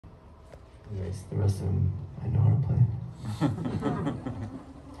Anyways, the rest of them I know how to play.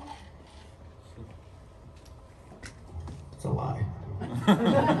 It's a lie.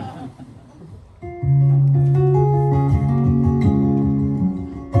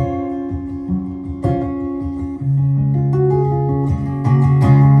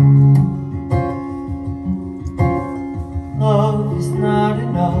 Love is not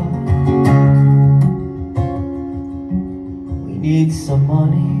enough. We need some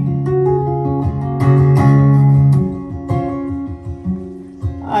money.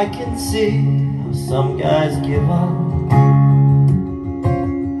 I can see how some guys give up.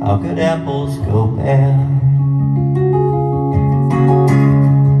 How could apples go bad?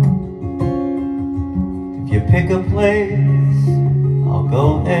 If you pick a place, I'll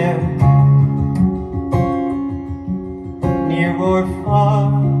go there. Near or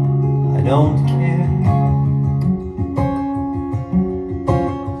far, I don't care.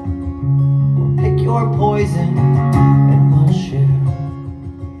 Or pick your poison and we'll share.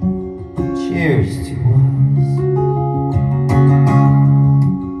 Cheers to us.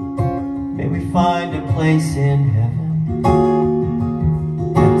 May we find a place in heaven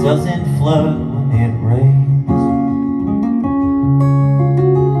that doesn't flood when it rains.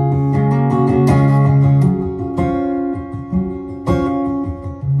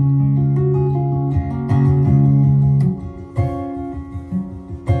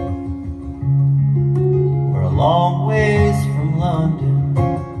 We're a long ways from London,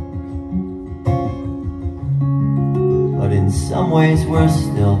 but in some ways we're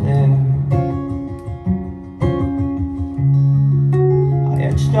still there. I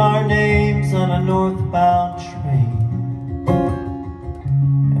etched our names on a northbound train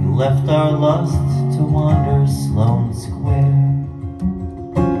and left our lust to wander Sloane Square.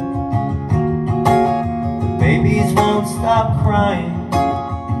 The babies won't stop crying.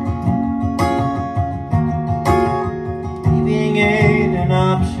 Leaving ain't an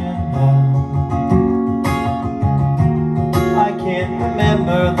option now. I can't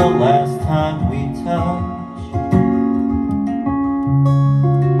remember the last time we touched.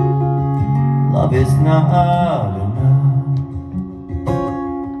 Love is not